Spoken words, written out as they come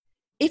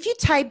If you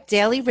type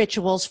daily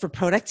rituals for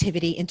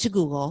productivity into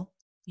Google,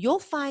 you'll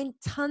find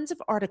tons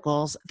of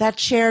articles that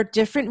share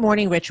different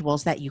morning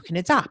rituals that you can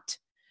adopt.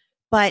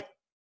 But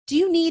do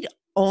you need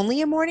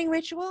only a morning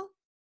ritual?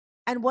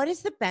 And what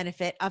is the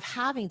benefit of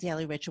having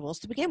daily rituals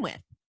to begin with?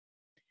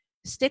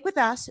 Stick with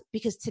us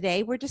because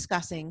today we're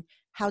discussing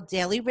how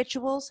daily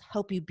rituals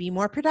help you be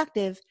more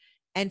productive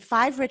and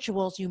 5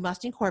 rituals you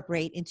must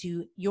incorporate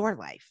into your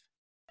life.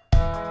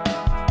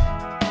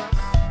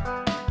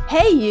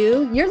 Hey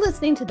you're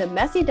listening to the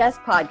Messy Desk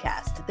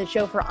Podcast, the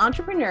show for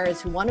entrepreneurs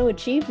who want to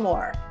achieve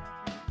more.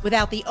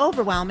 Without the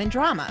overwhelm and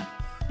drama,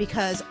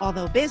 because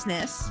although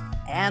business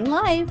and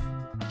life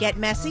get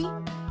messy,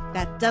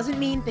 that doesn't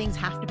mean things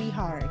have to be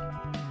hard.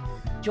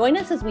 Join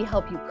us as we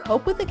help you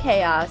cope with the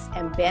chaos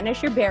and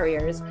banish your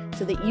barriers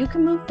so that you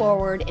can move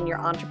forward in your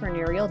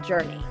entrepreneurial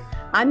journey.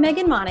 I'm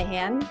Megan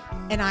Monahan.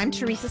 And I'm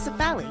Teresa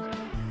Cefali.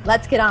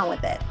 Let's get on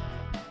with it.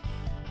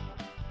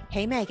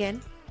 Hey,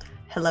 Megan.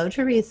 Hello,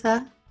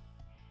 Teresa.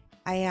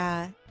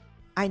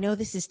 I know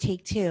this is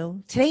take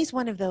 2. Today's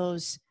one of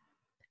those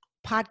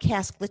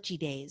podcast glitchy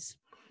days.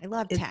 I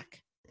love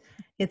tech.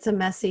 It's a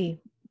messy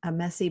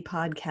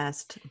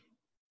podcast.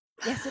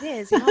 Yes, it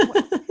is.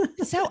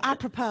 So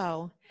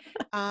apropos.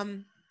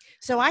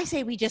 So I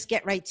say we just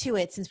get right to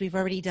it since we've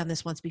already done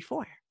this once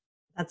before.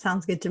 That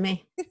sounds good to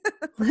me.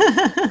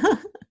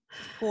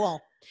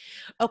 Cool.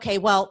 Okay,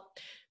 well,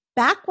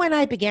 back when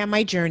I began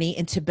my journey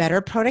into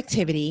better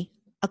productivity,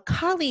 a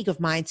colleague of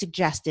mine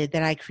suggested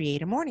that I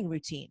create a morning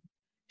routine.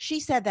 She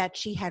said that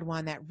she had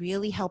one that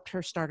really helped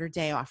her start her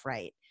day off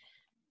right.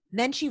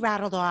 Then she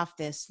rattled off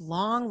this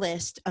long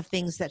list of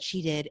things that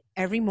she did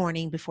every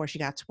morning before she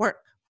got to work.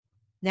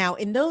 Now,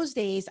 in those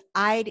days,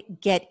 I'd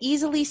get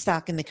easily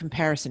stuck in the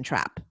comparison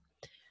trap.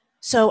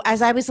 So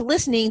as I was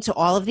listening to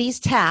all of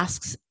these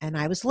tasks, and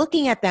I was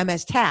looking at them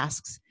as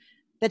tasks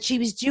that she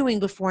was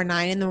doing before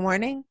 9 in the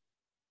morning,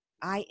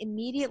 I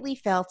immediately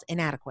felt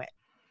inadequate.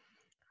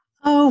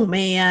 Oh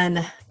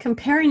man,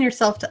 comparing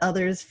yourself to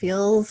others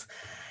feels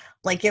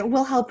like it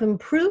will help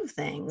improve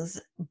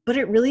things, but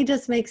it really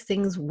just makes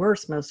things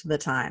worse most of the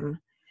time.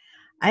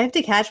 I have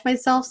to catch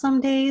myself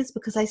some days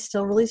because I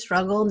still really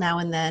struggle now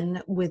and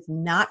then with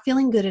not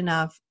feeling good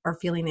enough or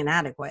feeling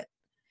inadequate.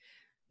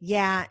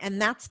 Yeah,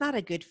 and that's not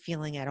a good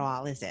feeling at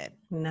all, is it?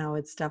 No,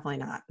 it's definitely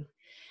not.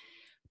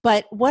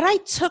 But what I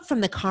took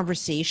from the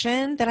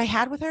conversation that I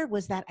had with her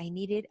was that I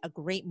needed a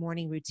great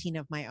morning routine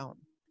of my own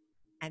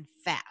and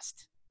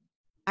fast.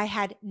 I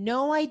had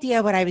no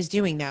idea what I was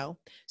doing though,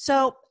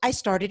 so I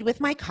started with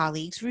my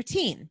colleague's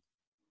routine.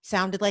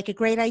 Sounded like a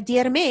great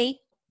idea to me.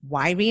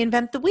 Why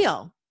reinvent the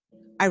wheel?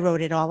 I wrote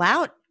it all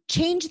out,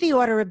 changed the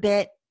order a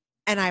bit,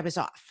 and I was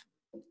off.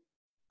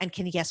 And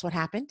can you guess what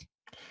happened?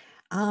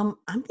 I'm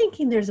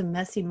thinking there's a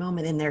messy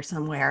moment in there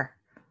somewhere.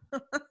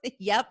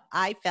 Yep,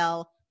 I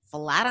fell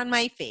flat on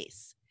my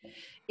face.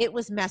 It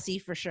was messy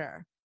for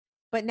sure.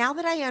 But now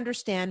that I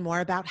understand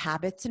more about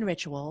habits and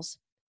rituals,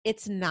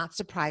 it's not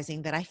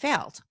surprising that I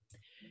failed.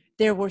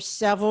 There were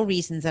several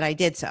reasons that I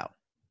did so.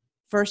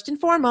 First and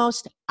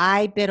foremost,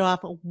 I bit off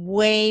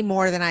way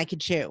more than I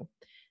could chew.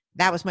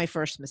 That was my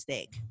first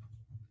mistake.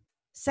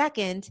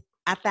 Second,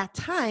 at that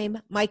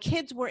time, my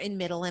kids were in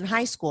middle and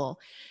high school,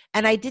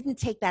 and I didn't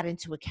take that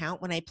into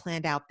account when I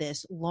planned out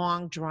this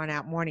long,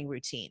 drawn-out morning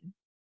routine.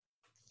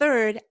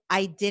 Third,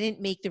 I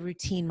didn't make the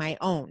routine my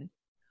own.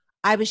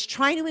 I was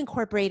trying to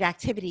incorporate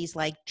activities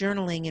like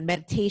journaling and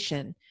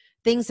meditation,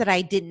 things that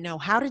I didn't know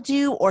how to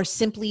do or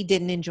simply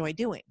didn't enjoy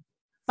doing.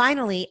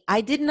 Finally, I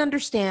didn't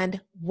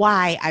understand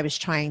why I was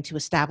trying to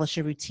establish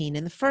a routine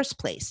in the first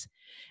place.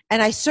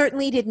 And I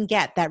certainly didn't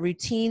get that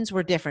routines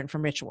were different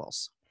from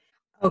rituals.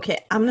 Okay,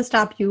 I'm going to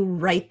stop you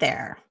right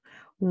there.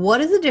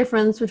 What is the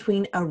difference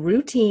between a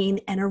routine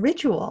and a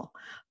ritual?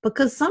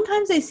 Because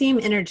sometimes they seem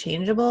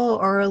interchangeable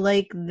or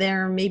like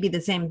they're maybe the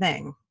same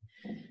thing.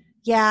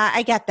 Yeah,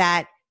 I get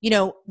that.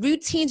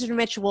 Routines and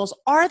rituals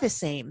are the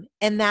same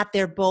in that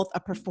they're both a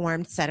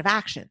performed set of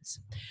actions.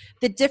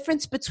 The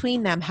difference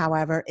between them,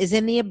 however, is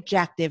in the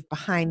objective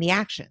behind the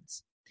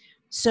actions.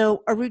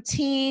 So a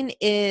routine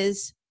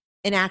is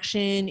an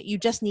action you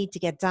just need to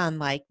get done,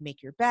 like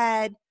make your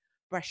bed,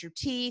 brush your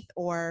teeth,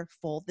 or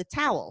fold the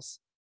towels.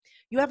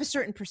 You have a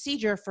certain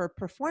procedure for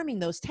performing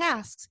those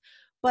tasks,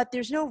 but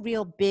there's no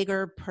real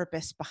bigger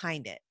purpose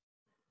behind it.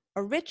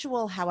 A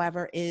ritual,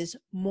 however, is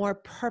more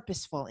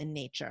purposeful in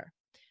nature.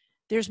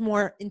 There's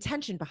more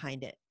intention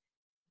behind it.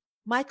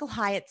 Michael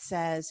Hyatt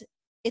says,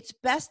 it's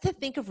best to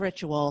think of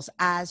rituals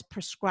as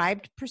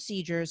prescribed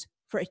procedures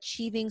for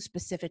achieving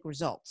specific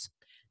results.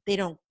 They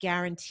don't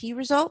guarantee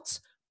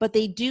results, but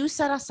they do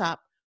set us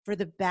up for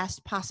the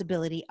best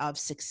possibility of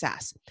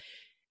success.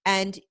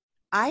 And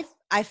I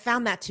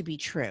found that to be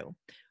true.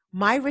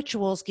 My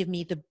rituals give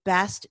me the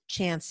best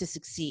chance to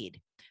succeed.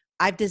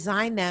 I've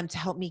designed them to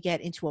help me get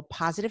into a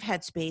positive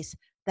headspace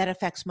that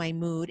affects my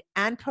mood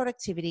and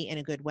productivity in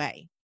a good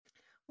way.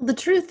 The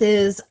truth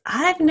is,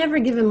 I've never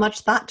given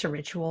much thought to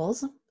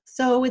rituals,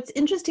 so it's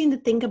interesting to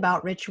think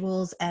about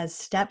rituals as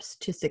steps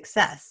to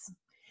success.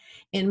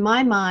 In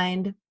my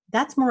mind,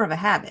 that's more of a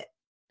habit.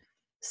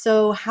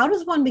 So, how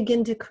does one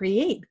begin to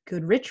create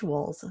good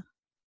rituals?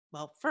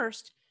 Well,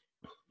 first,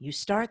 you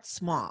start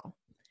small.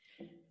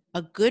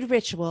 A good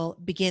ritual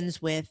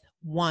begins with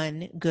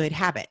one good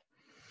habit.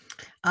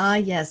 Ah,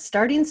 yes,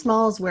 starting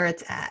small is where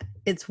it's at.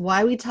 It's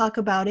why we talk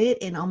about it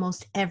in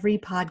almost every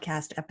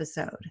podcast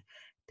episode.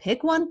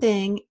 Pick one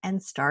thing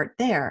and start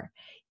there.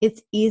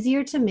 It's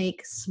easier to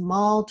make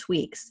small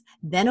tweaks.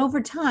 Then,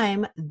 over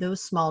time,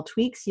 those small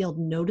tweaks yield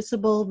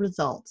noticeable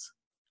results.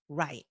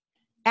 Right.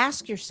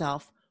 Ask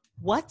yourself,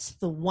 what's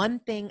the one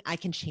thing I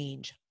can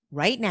change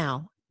right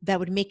now that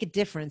would make a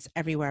difference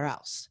everywhere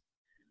else?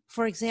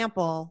 For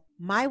example,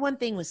 my one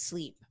thing was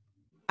sleep.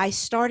 I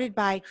started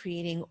by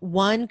creating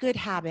one good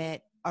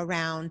habit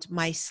around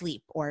my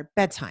sleep or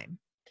bedtime.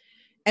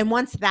 And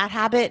once that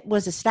habit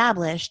was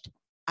established,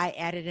 I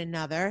added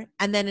another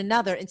and then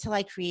another until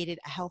I created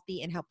a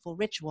healthy and helpful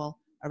ritual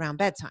around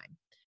bedtime.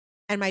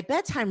 And my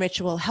bedtime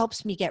ritual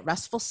helps me get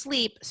restful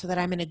sleep so that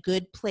I'm in a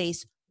good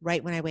place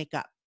right when I wake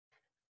up.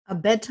 A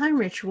bedtime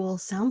ritual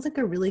sounds like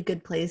a really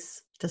good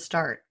place to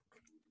start.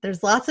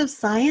 There's lots of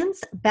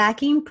science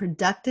backing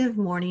productive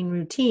morning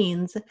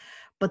routines,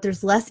 but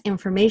there's less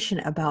information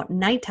about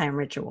nighttime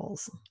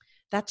rituals.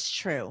 That's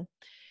true.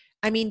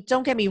 I mean,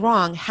 don't get me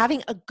wrong,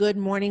 having a good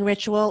morning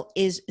ritual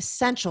is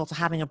essential to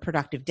having a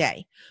productive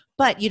day,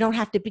 but you don't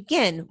have to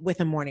begin with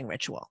a morning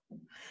ritual.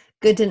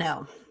 Good to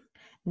know.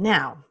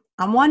 Now,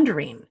 I'm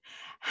wondering,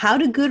 how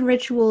do good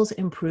rituals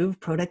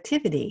improve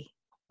productivity?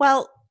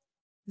 Well,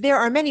 there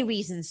are many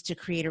reasons to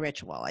create a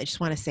ritual. I just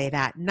want to say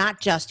that, not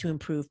just to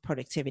improve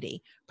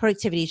productivity.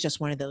 Productivity is just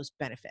one of those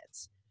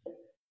benefits.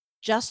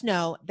 Just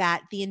know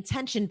that the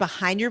intention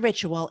behind your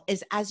ritual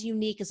is as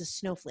unique as a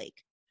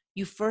snowflake.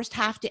 You first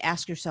have to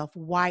ask yourself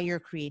why you're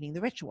creating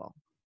the ritual.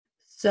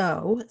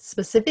 So,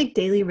 specific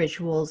daily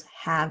rituals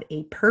have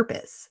a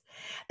purpose.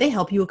 They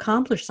help you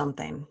accomplish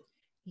something.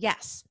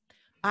 Yes,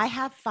 I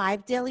have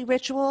 5 daily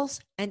rituals,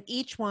 and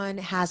each one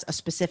has a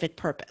specific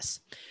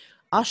purpose.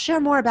 I'll share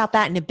more about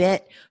that in a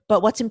bit,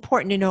 but what's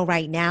important to know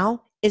right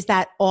now is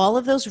that all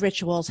of those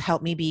rituals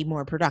help me be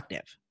more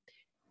productive.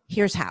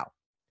 Here's how.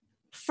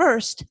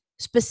 First,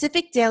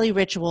 specific daily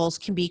rituals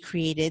can be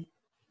created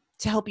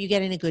to help you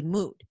get in a good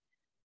mood.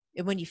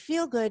 And when you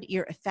feel good,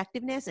 your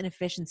effectiveness and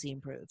efficiency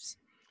improves.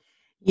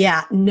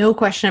 Yeah, no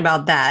question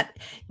about that.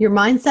 Your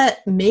mindset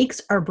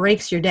makes or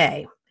breaks your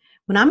day.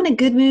 When I'm in a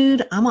good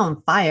mood, I'm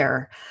on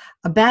fire.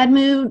 A bad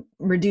mood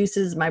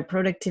reduces my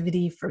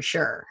productivity for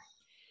sure.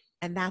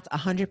 And that's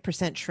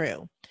 100%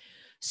 true.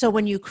 So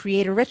when you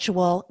create a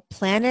ritual,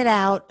 plan it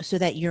out so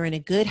that you're in a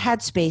good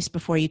headspace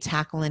before you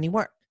tackle any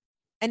work.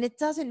 And it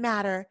doesn't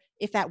matter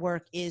if that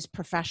work is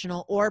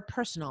professional or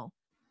personal.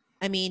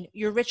 I mean,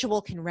 your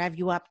ritual can rev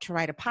you up to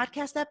write a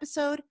podcast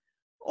episode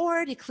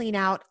or to clean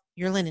out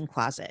your linen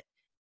closet.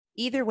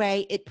 Either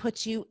way, it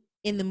puts you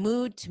in the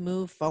mood to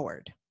move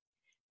forward.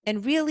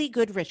 And really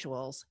good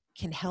rituals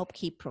can help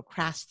keep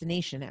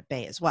procrastination at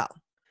bay as well.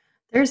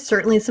 There's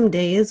certainly some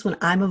days when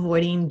I'm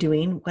avoiding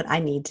doing what I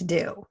need to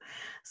do.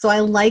 So I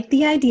like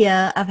the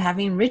idea of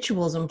having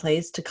rituals in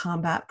place to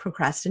combat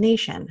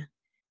procrastination.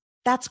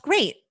 That's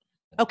great.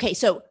 Okay,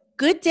 so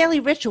good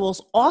daily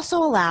rituals also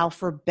allow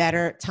for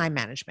better time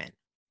management.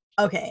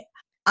 Okay,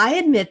 I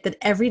admit that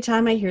every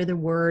time I hear the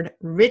word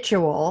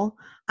ritual,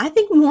 I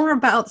think more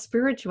about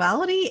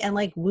spirituality and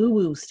like woo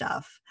woo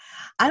stuff.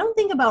 I don't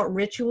think about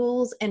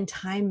rituals and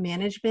time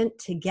management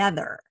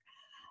together.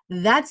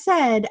 That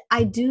said,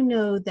 I do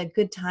know that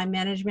good time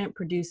management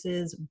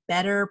produces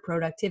better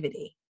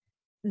productivity.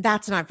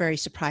 That's not very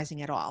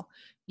surprising at all.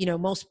 You know,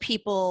 most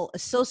people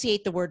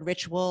associate the word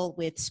ritual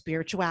with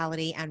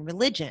spirituality and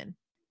religion.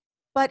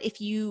 But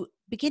if you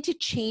begin to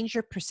change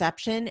your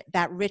perception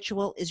that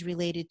ritual is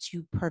related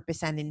to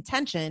purpose and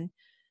intention,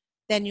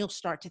 then you'll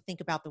start to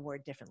think about the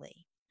word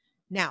differently.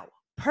 Now,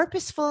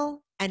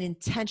 purposeful and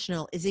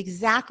intentional is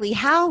exactly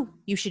how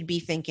you should be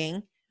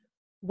thinking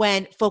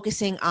when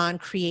focusing on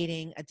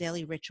creating a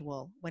daily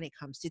ritual when it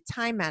comes to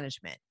time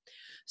management.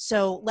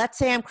 So let's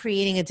say I'm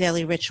creating a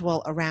daily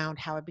ritual around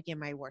how I begin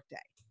my workday.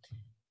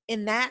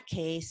 In that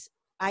case,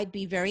 I'd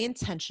be very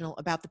intentional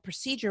about the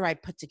procedure I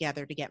put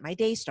together to get my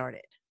day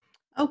started.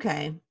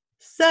 Okay,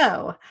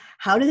 so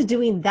how does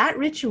doing that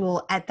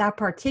ritual at that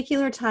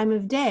particular time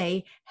of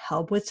day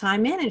help with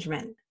time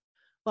management?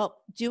 Well,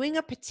 doing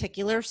a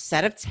particular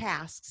set of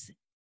tasks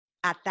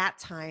at that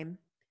time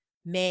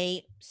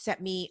may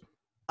set me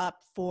up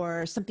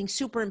for something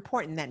super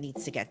important that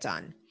needs to get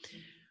done.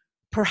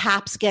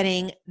 Perhaps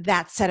getting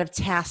that set of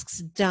tasks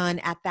done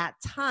at that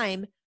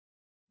time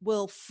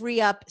will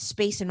free up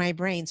space in my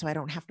brain so I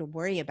don't have to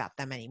worry about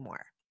them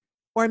anymore.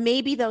 Or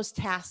maybe those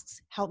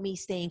tasks help me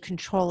stay in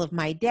control of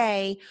my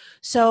day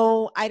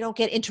so I don't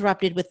get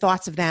interrupted with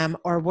thoughts of them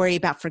or worry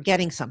about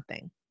forgetting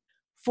something.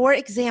 For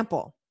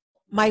example,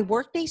 my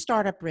workday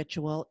startup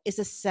ritual is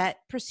a set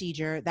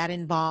procedure that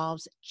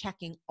involves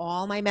checking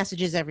all my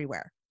messages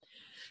everywhere.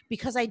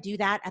 Because I do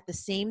that at the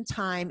same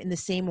time in the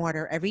same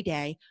order every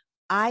day,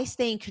 I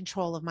stay in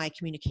control of my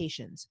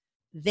communications.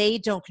 They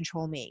don't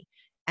control me.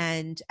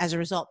 And as a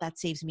result, that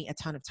saves me a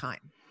ton of time.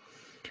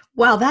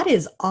 Wow, that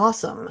is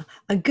awesome.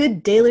 A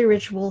good daily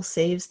ritual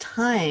saves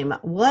time.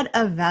 What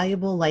a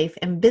valuable life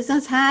and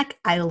business hack.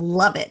 I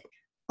love it.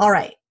 All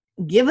right,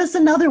 give us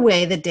another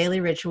way that daily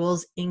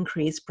rituals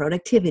increase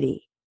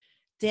productivity.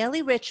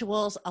 Daily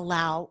rituals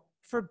allow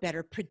for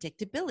better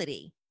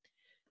predictability.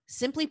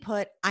 Simply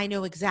put, I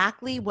know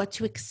exactly what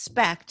to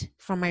expect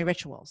from my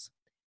rituals.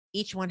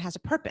 Each one has a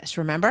purpose,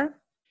 remember?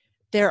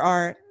 There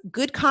are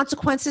good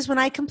consequences when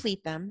I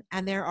complete them,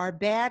 and there are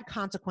bad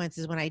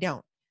consequences when I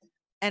don't.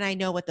 And I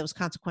know what those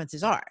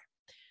consequences are.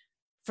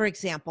 For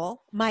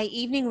example, my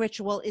evening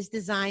ritual is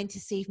designed to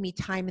save me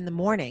time in the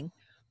morning.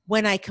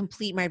 When I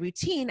complete my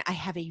routine, I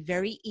have a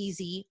very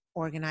easy,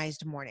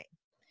 organized morning.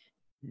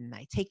 And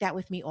I take that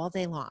with me all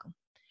day long.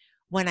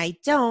 When I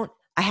don't,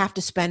 I have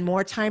to spend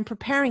more time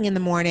preparing in the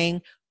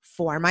morning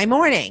for my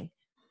morning,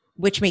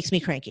 which makes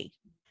me cranky.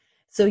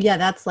 So, yeah,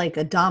 that's like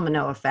a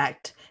domino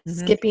effect. Mhm.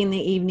 Skipping the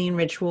evening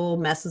ritual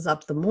messes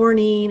up the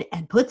morning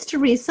and puts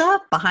Teresa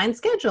behind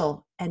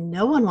schedule. And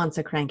no one wants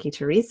a cranky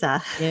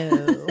Teresa.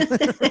 No.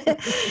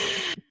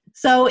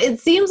 So, it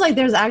seems like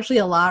there's actually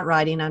a lot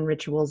riding on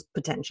rituals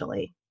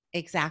potentially.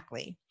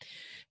 Exactly.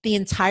 The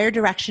entire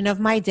direction of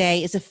my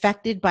day is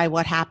affected by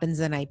what happens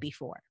the night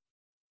before.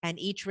 And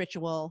each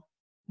ritual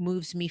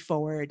moves me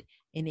forward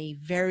in a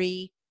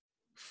very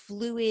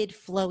fluid,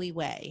 flowy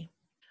way.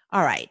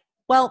 All right.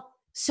 Well,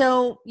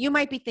 so you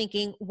might be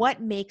thinking,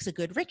 what makes a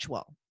good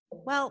ritual?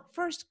 Well,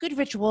 first, good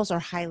rituals are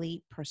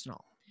highly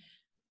personal.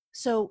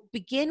 So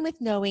begin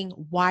with knowing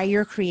why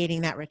you're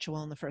creating that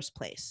ritual in the first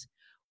place.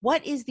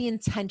 What is the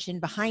intention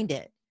behind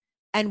it?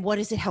 And what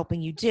is it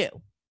helping you do?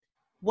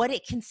 What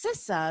it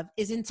consists of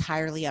is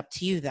entirely up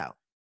to you, though.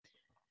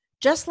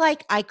 Just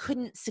like I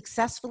couldn't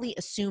successfully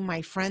assume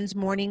my friend's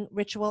morning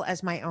ritual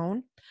as my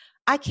own,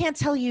 I can't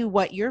tell you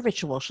what your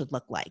ritual should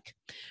look like.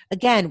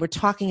 Again, we're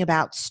talking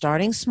about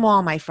starting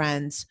small, my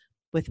friends,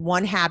 with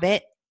one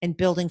habit and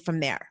building from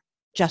there.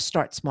 Just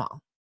start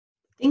small.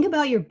 Think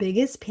about your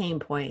biggest pain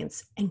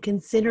points and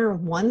consider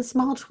one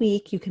small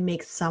tweak you can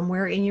make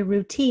somewhere in your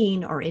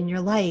routine or in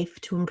your life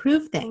to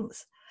improve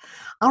things.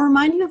 I'll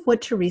remind you of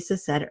what Teresa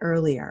said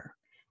earlier.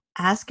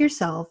 Ask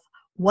yourself,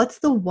 what's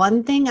the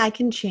one thing I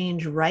can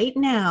change right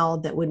now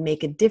that would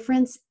make a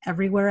difference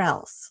everywhere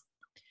else?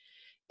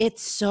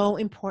 It's so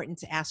important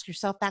to ask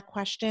yourself that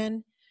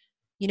question.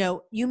 You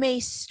know, you may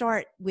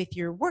start with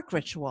your work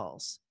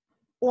rituals,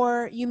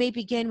 or you may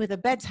begin with a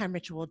bedtime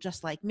ritual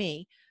just like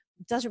me.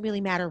 It doesn't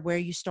really matter where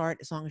you start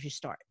as long as you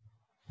start.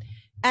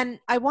 And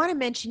I want to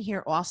mention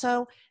here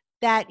also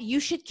that you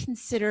should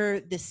consider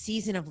the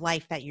season of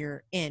life that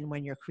you're in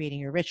when you're creating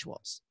your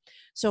rituals.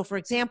 So, for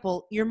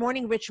example, your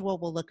morning ritual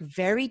will look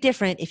very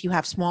different if you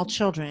have small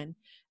children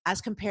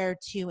as compared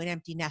to an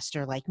empty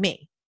nester like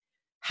me.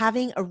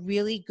 Having a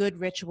really good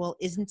ritual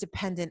isn't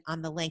dependent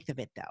on the length of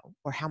it, though,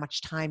 or how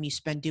much time you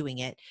spend doing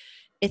it.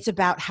 It's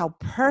about how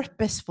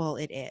purposeful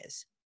it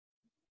is,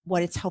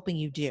 what it's helping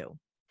you do.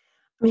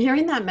 I'm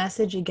hearing that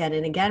message again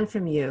and again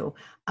from you.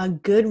 A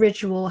good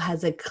ritual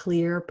has a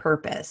clear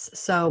purpose.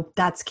 So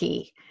that's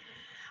key.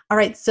 All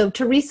right. So,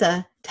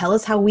 Teresa, tell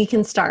us how we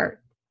can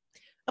start.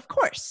 Of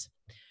course,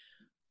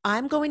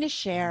 I'm going to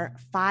share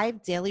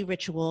 5 daily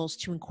rituals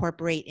to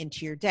incorporate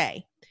into your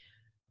day.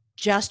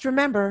 Just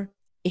remember,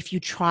 if you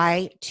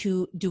try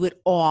to do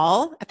it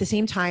all at the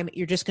same time,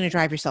 you're just going to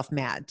drive yourself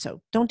mad.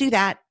 So don't do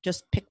that.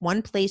 Just pick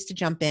one place to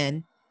jump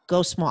in,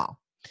 go small.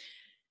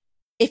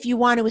 If you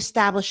want to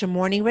establish a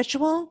morning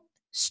ritual,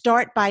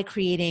 start by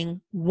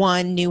creating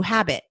one new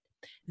habit,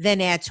 then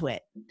add to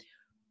it.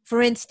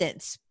 For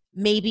instance,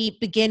 maybe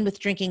begin with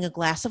drinking a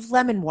glass of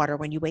lemon water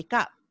when you wake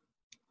up.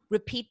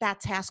 Repeat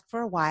that task for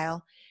a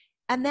while,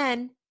 and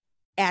then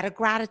add a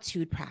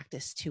gratitude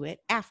practice to it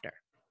after.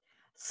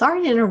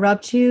 Sorry to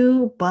interrupt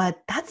you,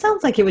 but that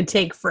sounds like it would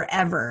take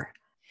forever.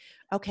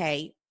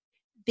 Okay,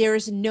 there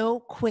is no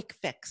quick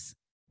fix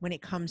when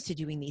it comes to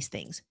doing these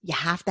things. You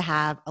have to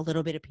have a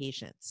little bit of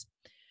patience.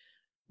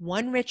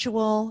 One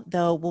ritual,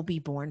 though, will be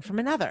born from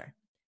another.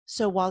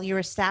 So while you're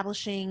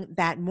establishing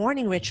that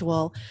morning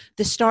ritual,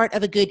 the start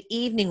of a good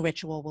evening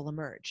ritual will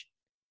emerge.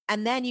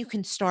 And then you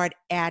can start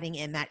adding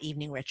in that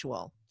evening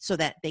ritual so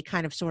that they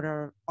kind of sort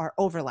of are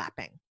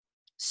overlapping.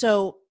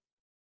 So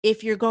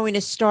if you're going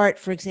to start,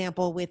 for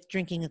example, with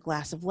drinking a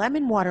glass of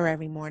lemon water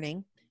every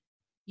morning,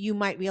 you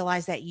might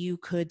realize that you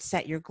could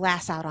set your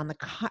glass out on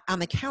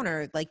the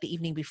counter like the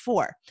evening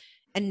before.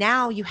 And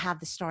now you have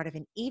the start of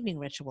an evening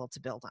ritual to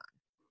build on.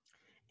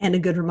 And a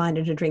good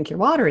reminder to drink your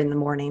water in the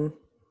morning.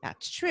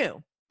 That's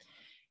true.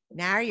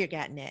 Now you're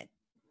getting it.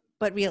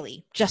 But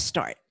really, just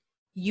start.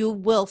 You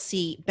will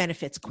see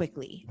benefits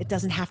quickly. It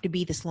doesn't have to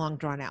be this long,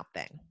 drawn out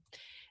thing.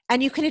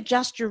 And you can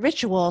adjust your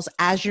rituals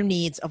as your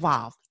needs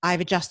evolve.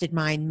 I've adjusted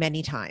mine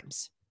many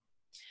times.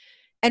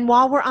 And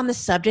while we're on the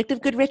subject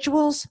of good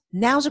rituals,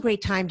 now's a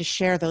great time to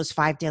share those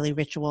 5 daily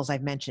rituals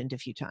I've mentioned a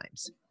few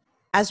times.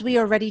 As we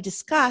already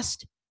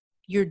discussed,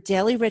 your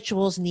daily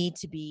rituals need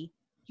to be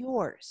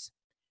yours.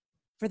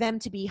 For them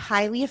to be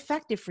highly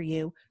effective for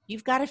you,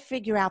 you've got to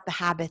figure out the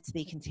habits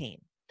they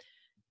contain.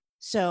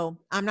 So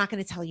I'm not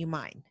going to tell you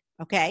mine,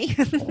 Okay.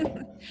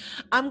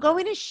 I'm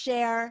going to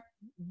share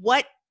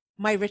what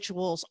my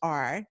rituals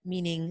are,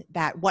 meaning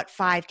that what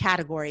 5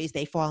 categories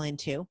they fall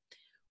into,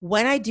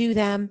 when I do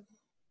them,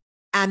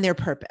 and their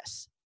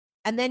purpose.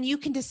 And then you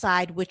can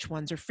decide which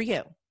ones are for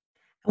you.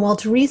 While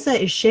Teresa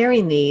is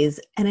sharing these,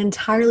 an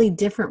entirely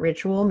different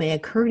ritual may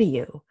occur to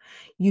you.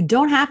 You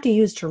don't have to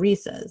use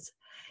Teresa's.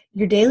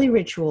 Your daily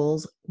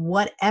rituals,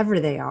 whatever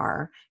they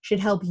are, should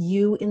help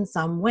you in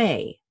some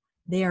way.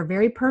 They are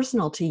very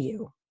personal to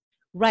you.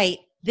 Right.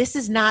 This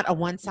is not a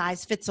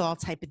one-size-fits-all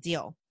type of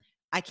deal.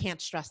 I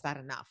can't stress that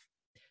enough.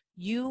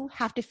 You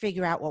have to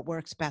figure out what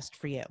works best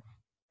for you.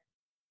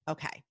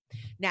 Okay.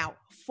 Now,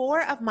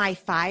 4 of my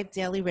 5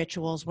 daily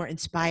rituals were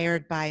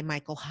inspired by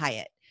Michael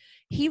Hyatt.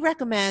 He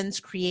recommends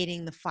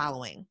creating the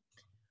following: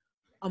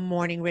 a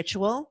morning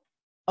ritual,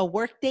 a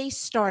workday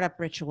startup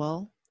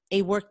ritual,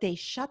 a workday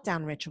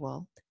shutdown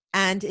ritual,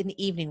 and an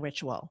evening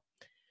ritual.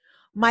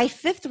 My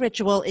 5th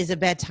ritual is a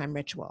bedtime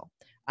ritual.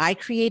 I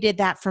created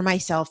that for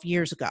myself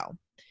years ago.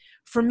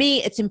 For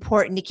me, it's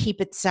important to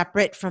keep it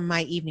separate from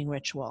my evening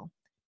ritual,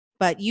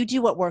 but you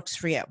do what works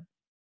for you.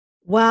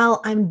 Well,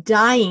 I'm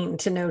dying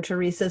to know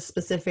Teresa's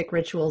specific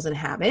rituals and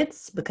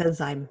habits because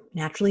I'm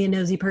naturally a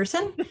nosy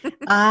person.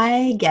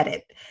 I get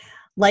it.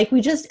 Like we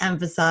just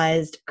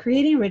emphasized,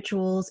 creating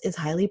rituals is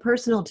highly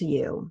personal to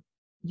you.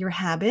 Your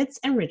habits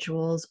and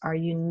rituals are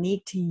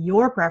unique to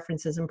your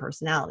preferences and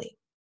personality.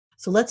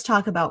 So let's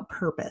talk about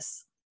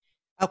purpose.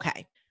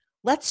 Okay,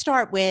 let's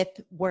start with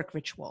work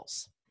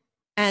rituals.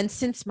 And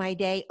since my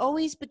day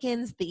always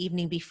begins the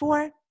evening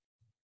before,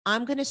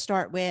 I'm going to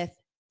start with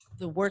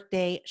the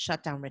workday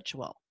shutdown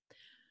ritual.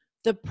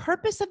 The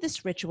purpose of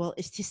this ritual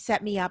is to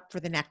set me up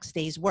for the next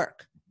day's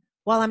work.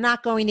 While I'm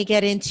not going to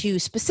get into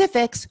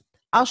specifics,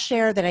 I'll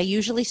share that I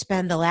usually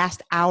spend the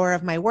last hour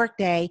of my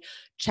workday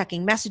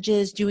checking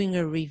messages, doing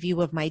a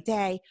review of my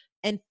day,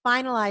 and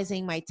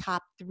finalizing my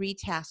top 3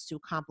 tasks to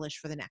accomplish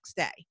for the next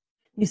day.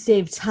 You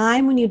save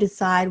time when you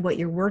decide what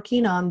you're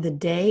working on the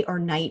day or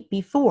night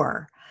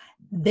before.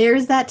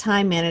 There's that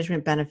time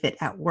management benefit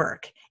at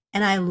work,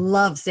 and I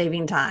love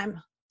saving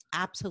time.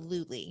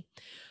 Absolutely.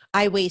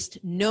 I waste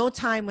no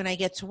time when I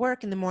get to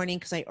work in the morning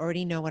because I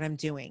already know what I'm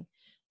doing.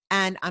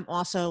 And I'm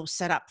also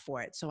set up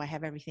for it. So I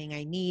have everything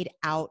I need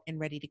out and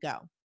ready to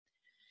go.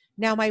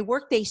 Now, my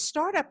workday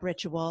startup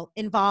ritual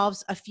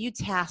involves a few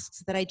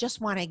tasks that I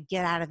just want to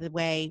get out of the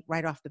way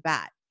right off the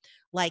bat,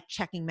 like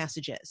checking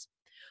messages.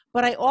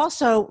 But I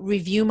also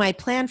review my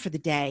plan for the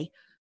day,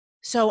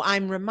 so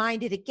I'm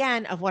reminded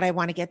again of what I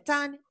want to get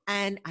done,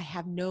 and I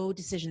have no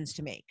decisions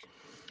to make.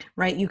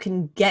 Right? You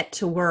can get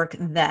to work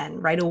then,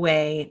 right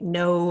away,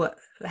 no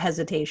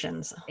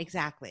hesitations.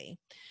 Exactly.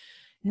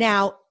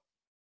 Now,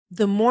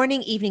 the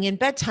morning, evening, and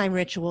bedtime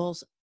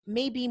rituals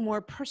may be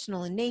more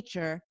personal in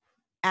nature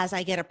as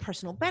I get a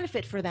personal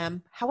benefit for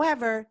them.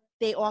 However,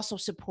 they also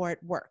support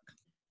work.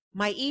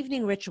 My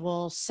evening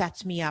ritual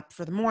sets me up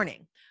for the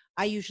morning.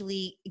 I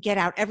usually get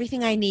out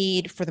everything I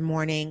need for the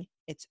morning.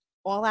 It's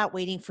all out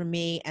waiting for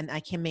me, and I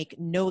can make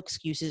no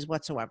excuses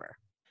whatsoever.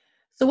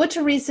 So what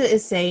Teresa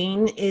is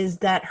saying is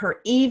that her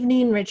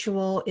evening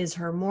ritual is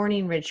her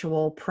morning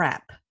ritual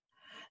prep.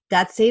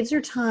 That saves her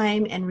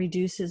time and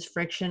reduces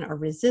friction or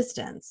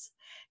resistance.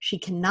 She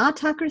cannot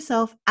talk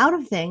herself out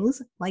of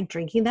things like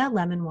drinking that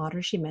lemon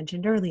water she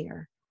mentioned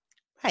earlier.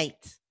 Right,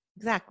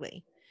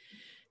 exactly.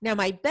 Now,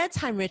 my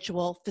bedtime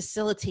ritual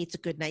facilitates a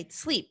good night's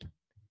sleep.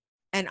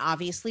 And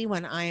obviously,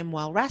 when I am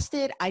well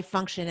rested, I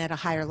function at a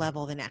higher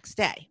level the next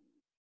day.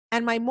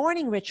 And my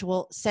morning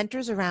ritual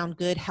centers around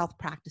good health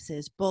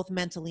practices, both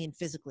mentally and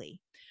physically.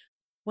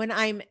 When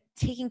I'm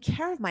taking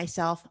care of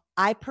myself,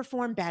 I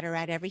perform better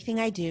at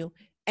everything I do,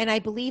 and I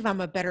believe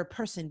I'm a better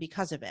person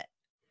because of it.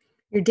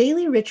 Your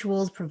daily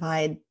rituals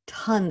provide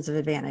tons of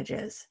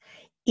advantages.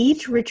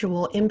 Each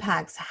ritual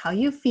impacts how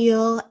you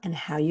feel and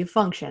how you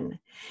function.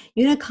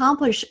 You can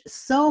accomplish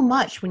so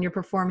much when you're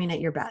performing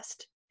at your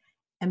best.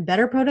 And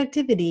better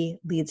productivity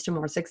leads to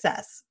more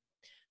success.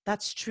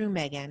 That's true,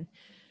 Megan.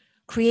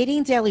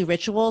 Creating daily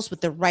rituals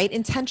with the right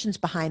intentions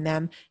behind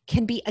them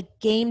can be a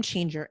game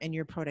changer in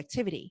your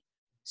productivity.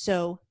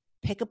 So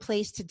pick a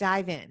place to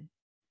dive in.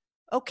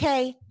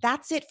 Okay,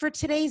 that's it for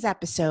today's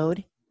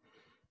episode.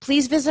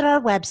 Please visit our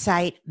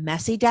website,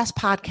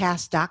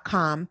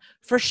 messydeskpodcast.com,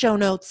 for show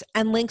notes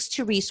and links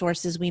to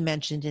resources we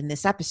mentioned in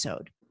this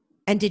episode.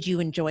 And did you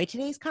enjoy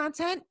today's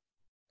content?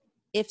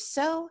 If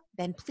so,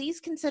 then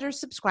please consider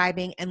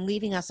subscribing and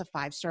leaving us a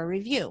 5-star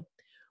review.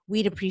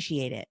 We'd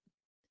appreciate it.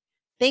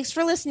 Thanks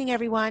for listening,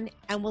 everyone,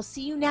 and we'll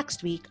see you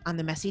next week on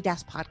the Messy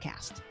Desk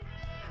Podcast.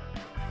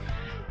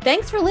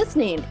 Thanks for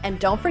listening, and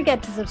don't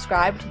forget to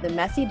subscribe to the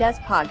Messy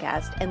Desk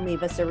Podcast and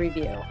leave us a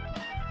review.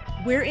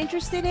 We're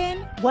interested in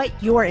what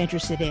you're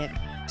interested in,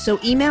 so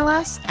email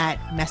us at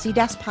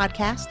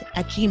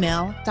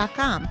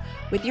messydeskpodcast@gmail.com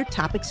with your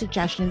topic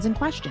suggestions and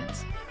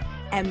questions.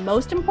 And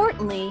most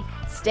importantly,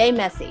 stay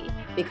messy,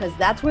 because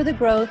that's where the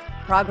growth,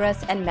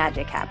 progress, and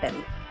magic happen.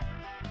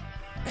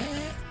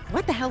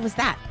 What the hell was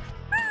that?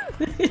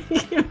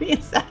 Give me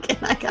a second.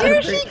 I gotta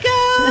Here she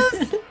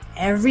goes.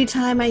 Every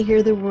time I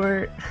hear the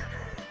word,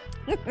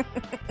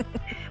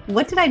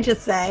 What did I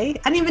just say?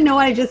 I don't even know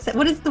what I just said.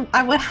 What is the,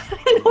 I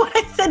don't know what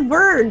I said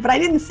word, but I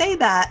didn't say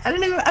that. I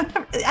don't even,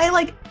 I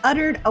like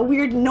uttered a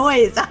weird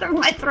noise out of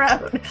my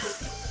throat.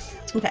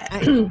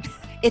 Okay.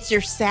 It's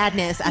your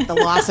sadness at the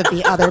loss of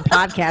the other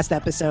podcast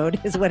episode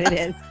is what it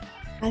is.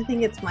 I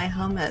think it's my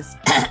hummus.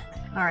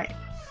 All right.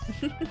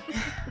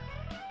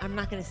 I'm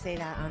not going to say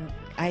that.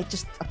 I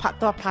just, a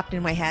thought popped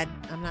in my head.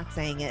 I'm not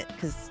saying it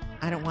because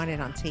I don't want it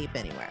on tape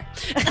anywhere.